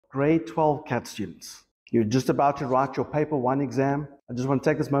grade 12 CAT students. You're just about to write your paper 1 exam. I just want to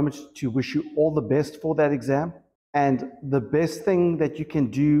take this moment to wish you all the best for that exam. And the best thing that you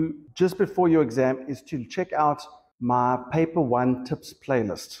can do just before your exam is to check out my paper 1 tips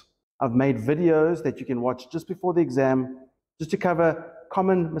playlist. I've made videos that you can watch just before the exam, just to cover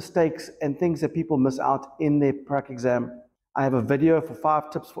common mistakes and things that people miss out in their Prac exam. I have a video for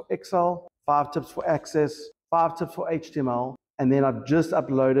 5 tips for Excel, 5 tips for Access, 5 tips for HTML, and then I've just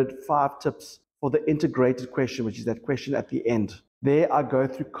uploaded 5 tips for the integrated question, which is that question at the end. There I go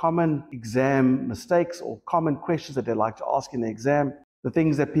through common exam mistakes or common questions that they like to ask in the exam, the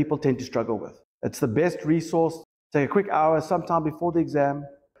things that people tend to struggle with. It's the best resource. Take a quick hour sometime before the exam,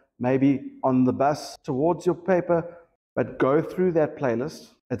 maybe on the bus towards your paper, but go through that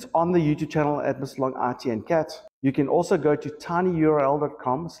playlist. It's on the YouTube channel at Mr. Long IT and CAT. You can also go to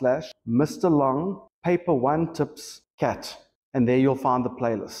tinyurl.com/Mr. Long Paper 1 Tips CAT, and there you'll find the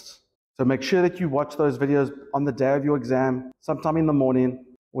playlist. So make sure that you watch those videos on the day of your exam, sometime in the morning,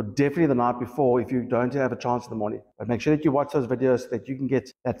 or definitely the night before if you don't have a chance in the morning. But make sure that you watch those videos so that you can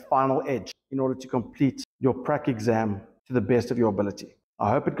get that final edge in order to complete your Prac exam to the best of your ability. I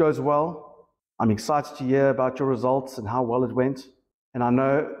hope it goes well. I'm excited to hear about your results and how well it went. And I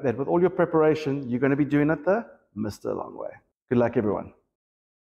know that with all your preparation, you're going to be doing it the Mr. Long way. Good luck, everyone.